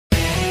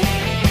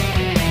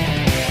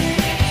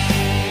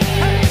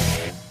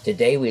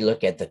Today, we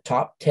look at the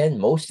top 10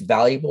 most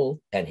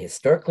valuable and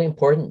historically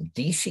important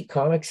DC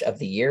Comics of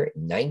the year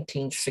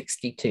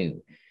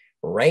 1962.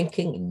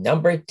 Ranking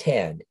number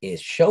 10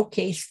 is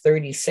Showcase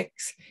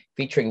 36,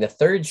 featuring the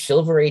third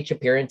Silver Age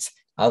appearance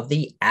of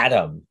the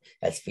Atom,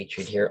 as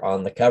featured here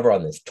on the cover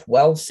on this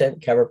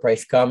 12-cent cover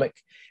price comic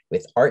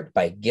with art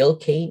by Gil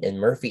Kane and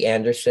Murphy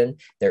Anderson.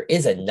 There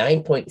is a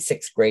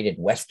 9.6 graded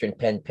Western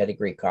Pen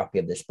pedigree copy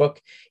of this book.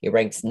 It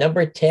ranks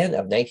number 10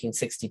 of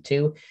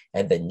 1962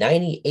 and the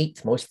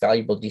 98th most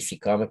valuable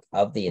DC comic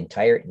of the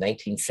entire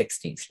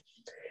 1960s.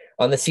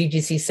 On the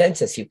CGC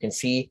census, you can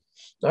see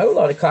not a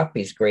lot of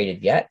copies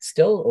graded yet,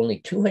 still only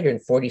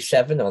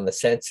 247 on the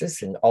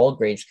census and all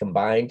grades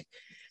combined.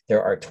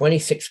 There are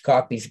 26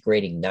 copies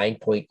grading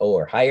 9.0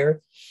 or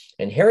higher,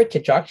 and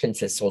Heritage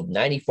Auctions has sold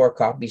 94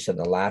 copies in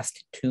the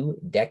last 2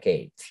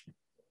 decades.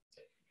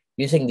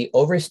 Using the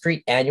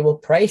Overstreet Annual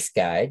Price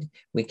Guide,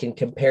 we can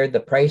compare the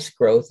price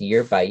growth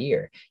year by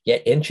year.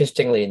 Yet,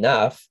 interestingly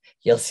enough,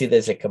 you'll see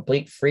there's a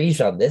complete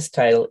freeze on this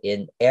title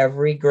in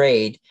every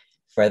grade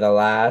for the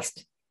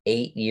last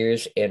 8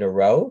 years in a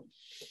row.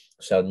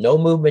 So no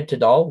movement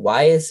at all.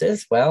 Why is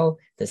this? Well,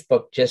 this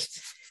book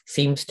just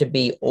seems to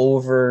be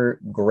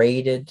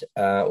overgraded,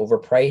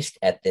 overpriced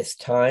at this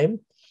time.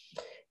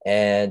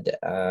 And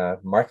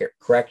market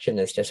correction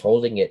is just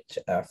holding it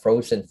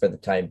frozen for the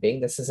time being.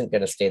 This isn't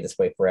going to stay this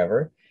way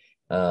forever,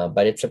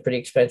 but it's a pretty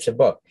expensive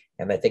book.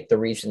 And I think the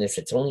reason is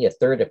it's only a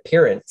third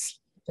appearance.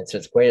 And so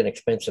it's quite an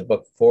expensive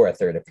book for a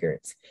third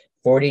appearance.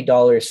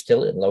 $40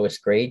 still in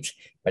lowest grades,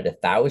 but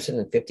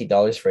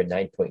 $1,050 for a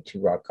 9.2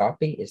 raw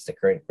copy is the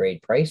current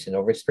grade price in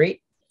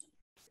Overstreet.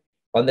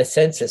 On the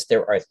census,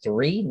 there are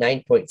 3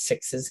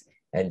 9.6s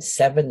and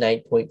 7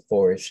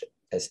 9.4s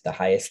as the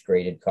highest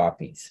graded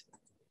copies.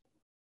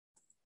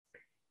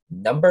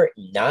 Number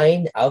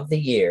 9 of the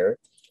year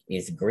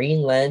is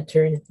Green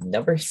Lantern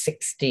number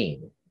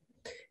 16.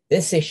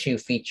 This issue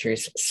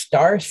features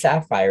Star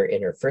Sapphire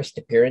in her first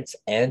appearance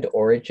and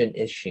origin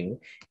issue,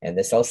 and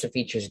this also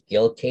features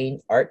Gil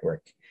Kane artwork.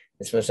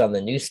 This was on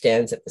the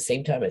newsstands at the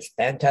same time as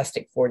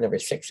Fantastic Four number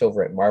 6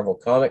 over at Marvel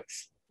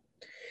Comics.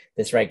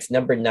 This ranks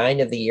number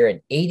 9 of the year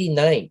and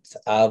 89th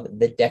of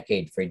the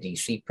decade for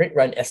DC. Print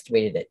run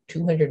estimated at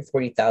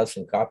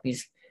 240,000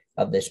 copies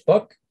of this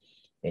book.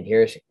 And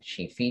here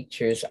she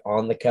features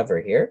on the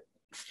cover here.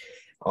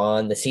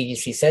 On the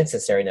CGC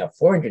census, there are now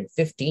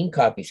 415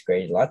 copies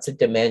graded. Lots of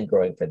demand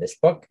growing for this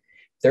book.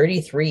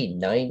 33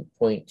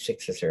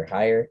 9.6s or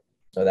higher.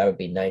 So that would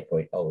be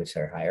 9.0s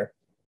or higher.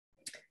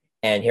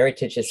 And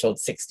Heritage has sold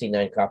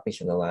 69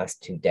 copies in the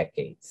last 2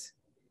 decades.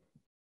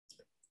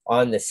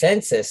 On the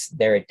census,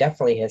 there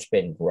definitely has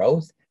been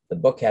growth. The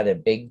book had a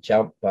big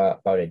jump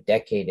about a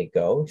decade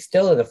ago.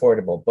 Still an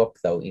affordable book,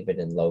 though, even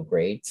in low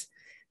grades.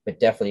 But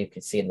definitely you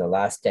can see in the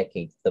last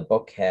decade, the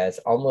book has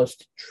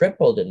almost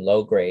tripled in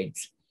low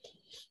grades.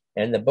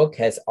 And the book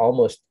has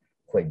almost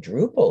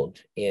quadrupled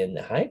in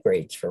high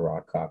grades for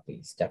raw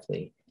copies.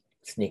 Definitely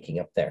sneaking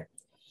up there.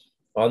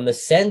 On the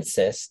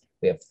census,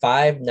 we have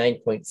 5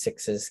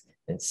 9.6s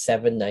and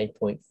 7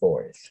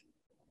 9.4s.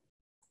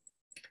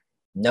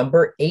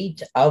 Number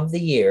 8 of the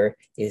year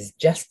is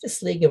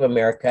Justice League of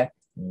America,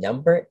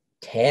 number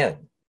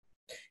 10.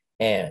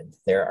 And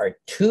there are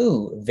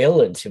 2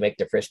 villains who make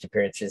their first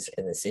appearances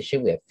in this issue.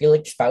 We have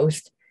Felix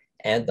Faust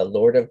and the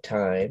Lord of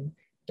Time,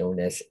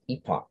 known as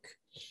Epoch.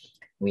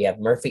 We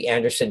have Murphy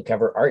Anderson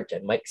cover art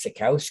and Mike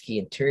Sikowski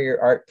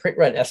interior art. Print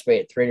run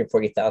estimated at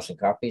 340,000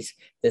 copies.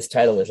 This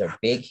title was a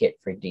big hit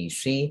for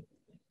DC.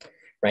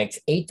 Ranks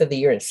 8th of the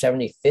year and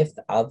 75th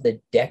of the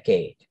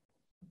decade.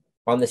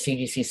 On the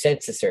CGC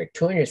census, there are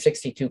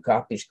 262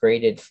 copies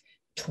graded,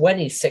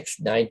 26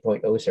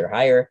 9.0s or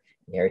higher.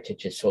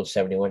 Heritage has sold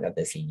 71 of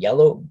this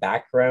yellow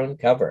background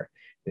cover.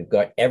 We've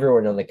got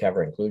everyone on the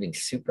cover, including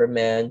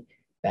Superman,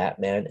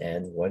 Batman,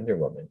 and Wonder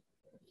Woman.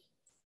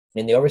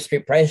 In the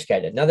Overstreet Price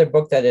Guide, another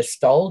book that has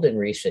stalled in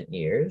recent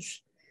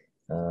years,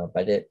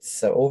 but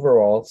it's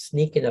overall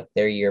sneaking up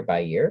there year by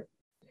year.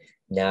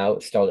 Now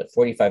stalled at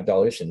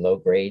 $45 in low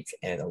grades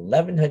and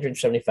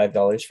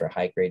 $1,175 for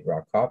high grade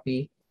raw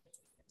copy.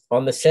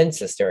 On the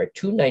census, there are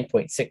 2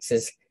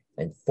 9.6s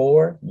and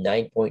 4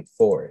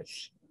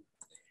 9.4s.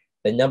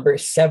 The number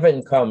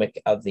 7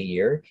 comic of the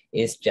year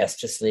is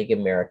Justice League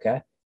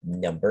America,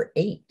 number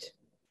 8.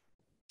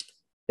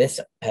 This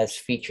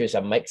features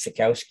a Mike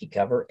Sikowski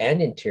cover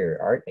and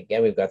interior art.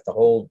 Again, we've got the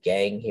whole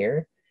gang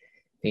here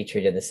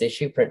featured in this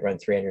issue. Print run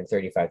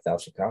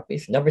 335,000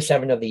 copies. Number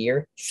 7 of the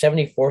year,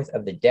 74th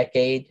of the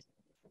decade.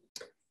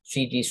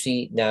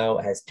 CGC now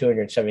has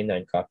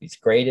 279 copies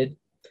graded.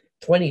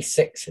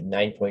 26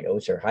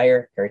 9.0s or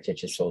higher.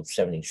 Heritage has sold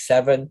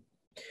 77.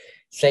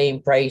 Same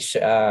price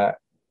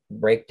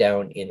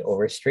breakdown in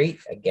Overstreet.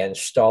 Again,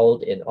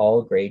 stalled in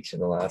all grades in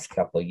the last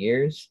couple of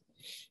years.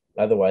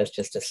 Otherwise,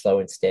 just a slow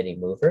and steady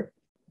mover.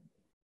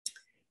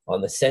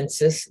 On the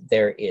census,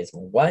 there is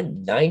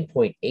 1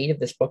 9.8 of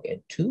this book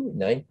and 2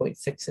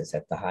 9.6s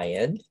at the high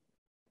end.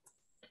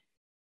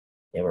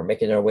 And we're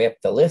making our way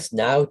up the list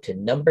now to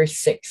number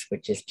 6,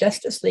 which is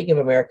Justice League of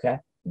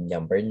America,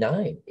 number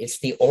 9. It's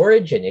the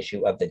origin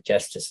issue of the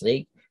Justice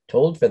League,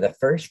 told for the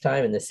first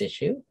time in this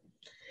issue,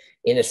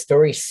 in a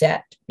story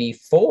set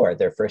before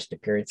their first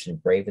appearance in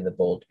Brave and the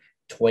Bold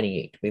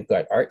 28. We've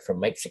got art from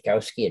Mike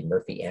Sikowski and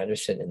Murphy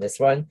Anderson in this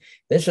one.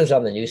 This was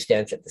on the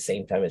newsstands at the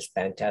same time as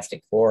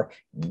Fantastic Four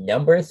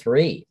number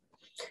 3.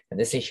 And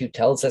this issue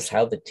tells us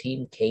how the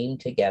team came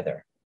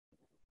together.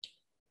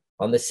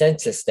 On the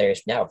census,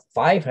 there's now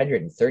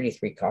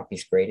 533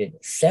 copies graded,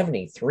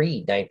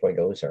 73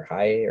 9.0s or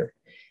higher,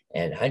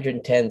 and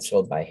 110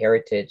 sold by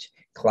Heritage.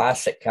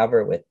 Classic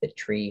cover with the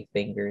tree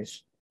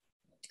fingers.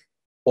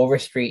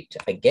 Overstreet,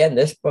 again,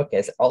 this book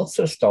has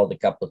also stalled a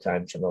couple of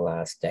times in the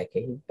last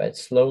decade, but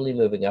slowly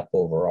moving up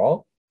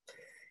overall.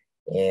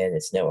 And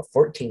it's now a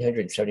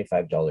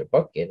 $1,475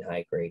 book in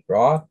high grade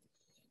raw.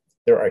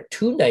 There are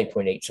 2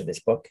 9.8s of this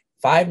book,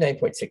 5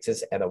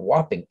 9.6s, and a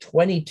whopping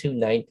 22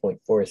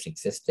 9.4s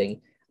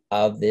existing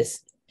of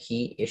this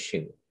key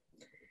issue.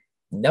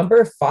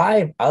 Number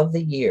 5 of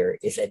the year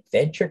is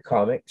Adventure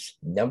Comics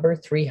number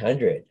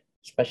 300,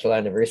 special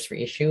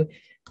anniversary issue,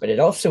 but it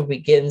also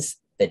begins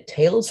the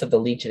Tales of the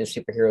Legion of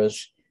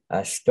Superheroes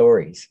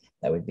stories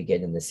that would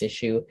begin in this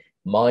issue.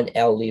 Mon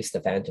El leaves the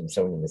Phantom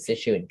Zone in this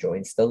issue and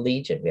joins the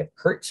Legion. We have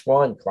Kurt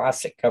Swan,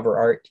 classic cover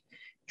art,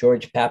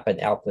 George Papa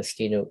and Al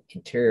Plastino,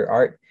 interior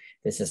art.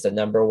 This is the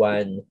number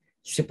 1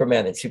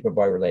 Superman and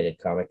Superboy related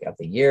comic of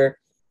the year.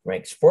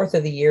 Ranks 4th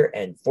of the year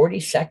and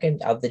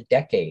 42nd of the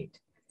decade.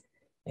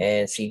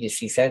 And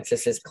CGC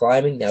census is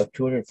climbing, now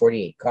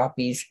 248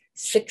 copies,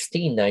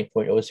 16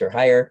 9.0s or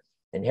higher.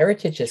 And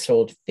Heritage has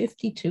sold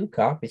 52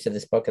 copies of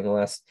this book in the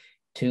last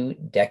 2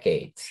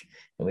 decades.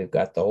 And we've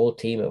got the whole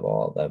team of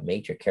all the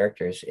major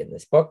characters in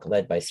this book,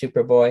 led by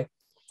Superboy.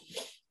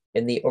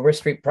 In the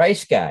Overstreet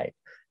Price Guide,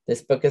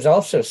 this book has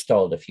also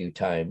stalled a few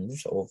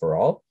times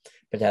overall,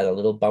 but had a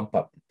little bump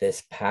up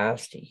this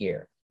past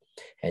year.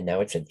 And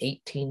now it's an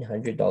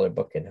 $1,800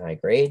 book in high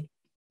grade.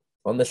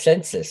 On the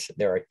census,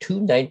 there are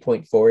 2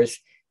 9.4s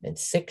and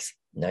 6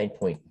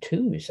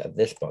 9.2s of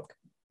this book.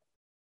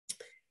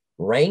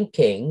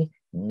 Ranking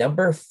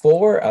number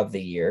 4 of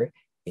the year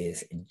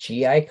is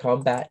GI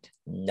Combat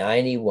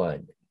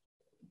 91.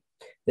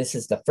 This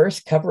is the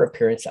first cover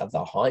appearance of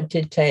the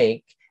Haunted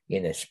Tank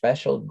in a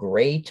special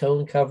gray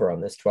tone cover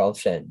on this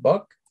 12-cent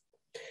book.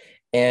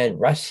 And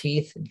Russ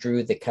Heath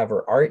drew the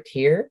cover art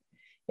here.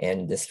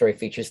 And this story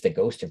features the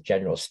ghost of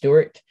General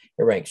Stewart.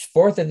 It ranks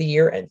 4th of the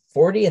year and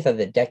 40th of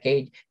the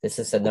decade. This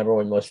is the number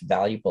 1 most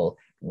valuable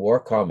war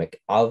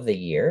comic of the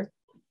year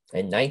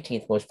and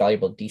 19th most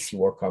valuable DC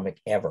war comic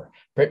ever.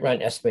 Print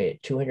run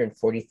estimated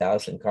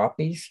 240,000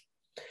 copies.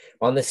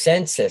 On the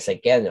census,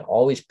 again,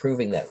 always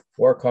proving that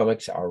war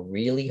comics are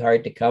really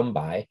hard to come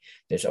by.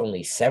 There's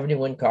only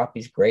 71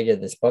 copies graded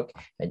in this book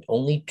and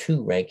only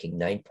 2 ranking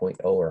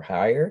 9.0 or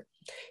higher.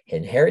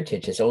 And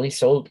Heritage has only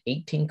sold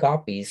 18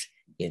 copies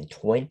in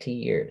 20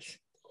 years.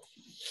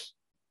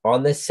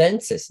 On the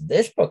census,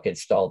 this book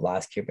installed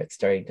last year, but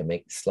starting to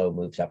make slow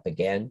moves up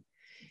again.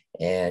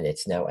 And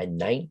it's now a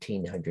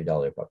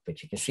 $1,900 book.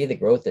 But you can see the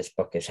growth this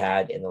book has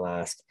had in the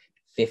last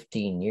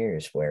 15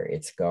 years where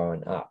it's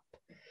gone up.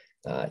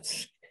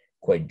 It's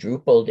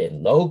quadrupled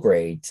in low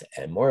grades,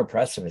 and more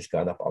impressive, has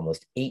gone up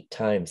almost 8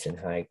 times in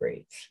high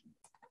grades.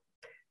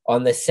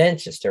 On the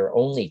census, there are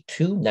only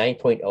 2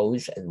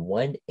 9.0s and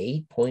 1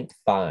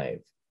 8.5.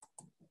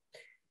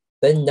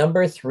 The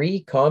number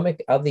 3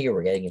 comic of the year,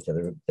 we're getting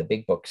into the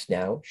big books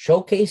now.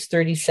 Showcase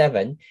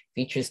 37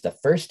 features the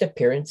first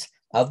appearance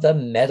of the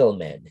Metal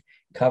Men.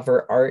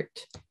 Cover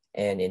art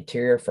and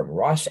interior from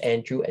Ross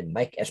Andrew and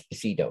Mike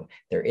Esposito.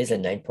 There is a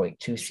 9.2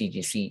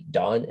 CGC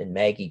Don and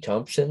Maggie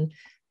Thompson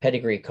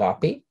pedigree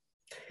copy.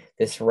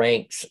 This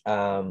ranks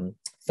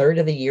 3rd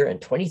of the year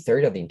and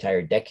 23rd of the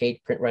entire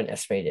decade. Print run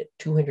estimated at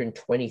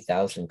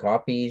 220,000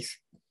 copies.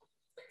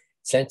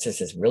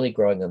 Census is really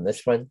growing on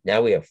this one.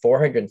 Now we have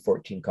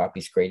 414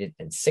 copies graded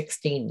and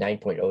 16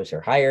 9.0s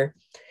or higher.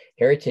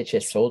 Heritage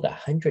has sold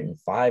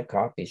 105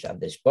 copies of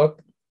this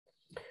book.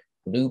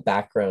 Blue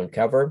background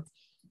cover.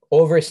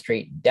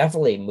 Overstreet,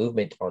 definitely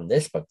movement on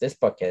this book. This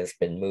book has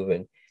been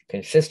moving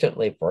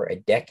consistently for a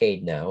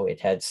decade now. It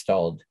had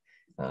stalled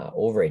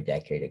over a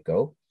decade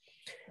ago.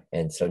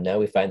 And so now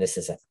we find this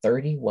is a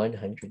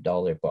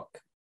 $3,100 book.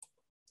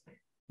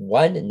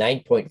 1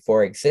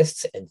 9.4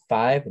 exists and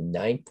 5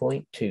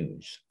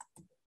 9.2s.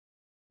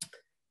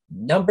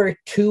 Number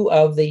 2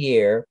 of the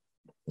year,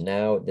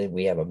 now that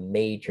we have a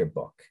major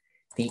book.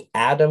 The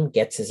Atom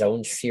gets his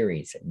own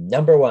series.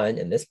 Number 1,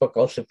 and this book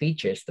also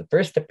features the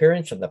first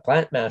appearance of the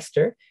Plant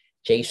Master,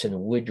 Jason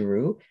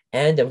Woodrue,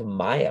 and of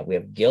Maya. We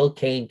have Gil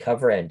Kane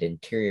cover and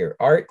interior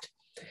art.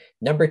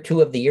 Number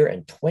 2 of the year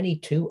and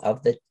 22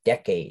 of the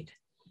decade.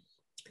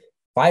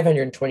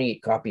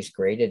 528 copies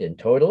graded in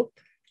total.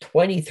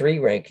 23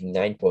 ranking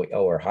 9.0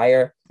 or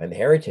higher, and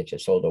Heritage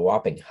has sold a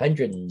whopping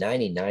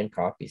 199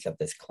 copies of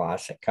this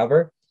classic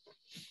cover.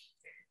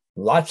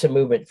 Lots of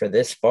movement for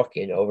this book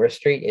in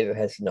Overstreet. It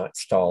has not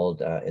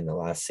stalled in the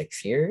last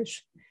 6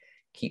 years.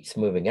 Keeps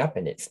moving up,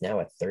 and it's now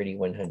a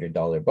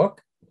 $3,100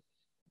 book.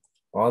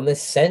 On the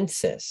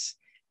census,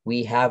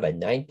 we have a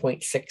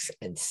 9.6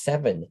 and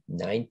 7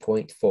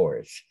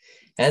 9.4s.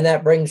 And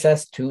that brings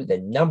us to the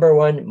number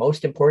one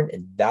most important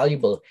and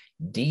valuable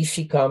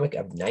DC comic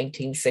of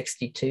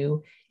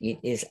 1962. It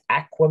is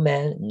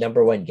Aquaman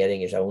 #1,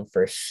 getting his own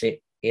first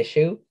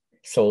issue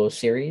solo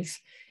series.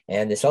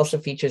 And this also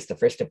features the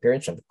first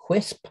appearance of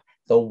Quisp,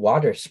 the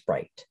water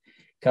sprite.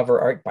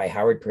 Cover art by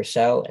Howard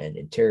Purcell and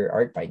interior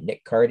art by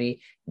Nick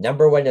Cardy.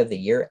 #1 of the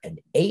year and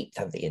 8th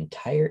of the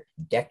entire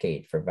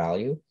decade for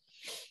value.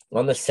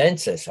 On the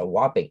census, a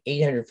whopping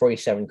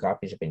 847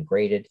 copies have been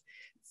graded.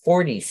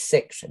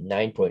 46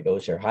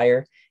 9.0s or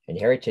higher, and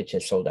Heritage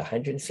has sold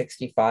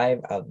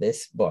 165 of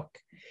this book.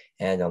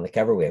 And on the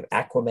cover, we have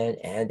Aquaman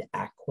and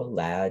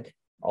Aqualad,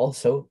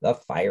 also the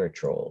Fire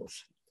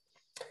Trolls.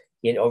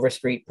 In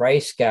Overstreet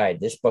Price Guide,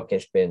 this book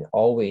has been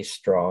always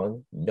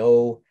strong,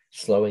 no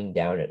slowing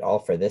down at all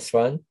for this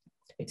one.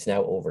 It's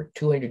now over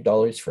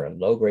 $200 for a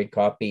low-grade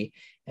copy,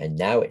 and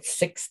now it's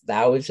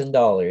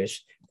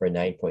 $6,000 for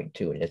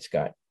 9.2, and it's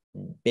got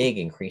big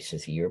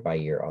increases year by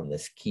year on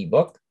this key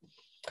book.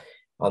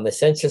 On the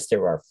census,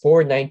 there are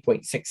 4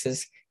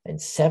 9.6s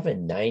and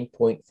 7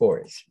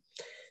 9.4s.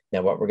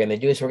 Now, what we're going to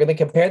do is we're going to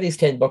compare these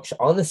 10 books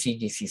on the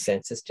CGC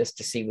census just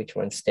to see which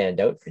ones stand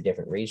out for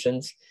different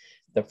reasons.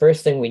 The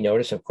first thing we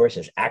notice, of course,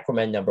 is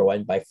Aquaman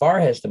 #1 by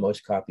far has the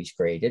most copies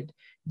graded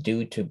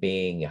due to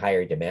being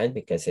higher demand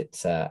because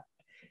it's a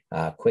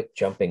quick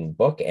jumping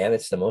book and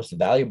it's the most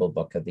valuable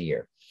book of the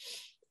year.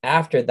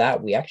 After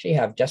that, we actually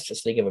have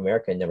Justice League of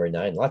America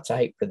 #9. Lots of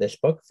hype for this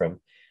book from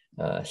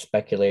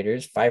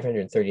speculators,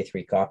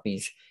 533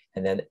 copies,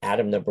 and then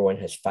Adam #1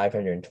 has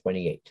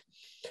 528.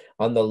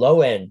 On the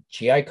low end,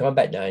 GI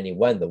Combat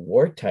 91, the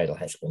war title,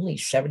 has only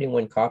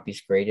 71 copies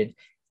graded.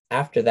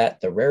 After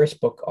that, the rarest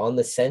book on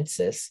the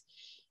census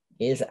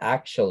is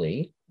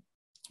actually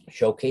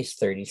Showcase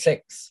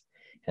 36,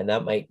 and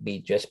that might be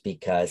just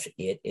because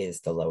it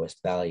is the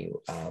lowest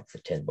value of the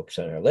 10 books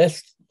on our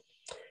list.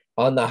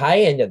 On the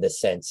high end of the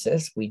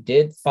census, we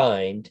did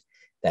find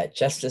that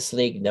Justice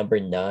League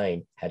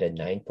 #9 had a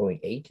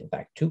 9.8, in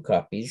fact, 2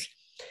 copies,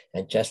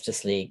 and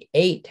Justice League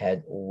 8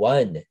 had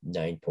 1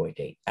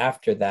 9.8.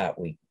 After that,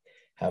 we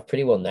have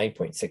pretty well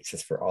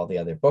 9.6s for all the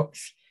other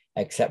books,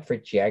 except for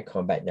GI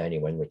Combat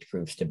 91, which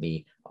proves to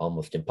be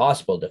almost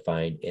impossible to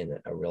find in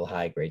a real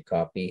high-grade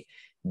copy,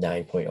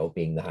 9.0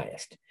 being the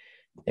highest.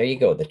 There you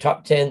go, the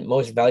top 10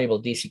 most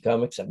valuable DC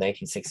comics of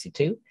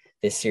 1962.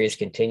 This series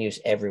continues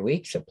every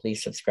week, so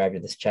please subscribe to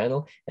this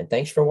channel, and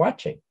thanks for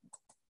watching.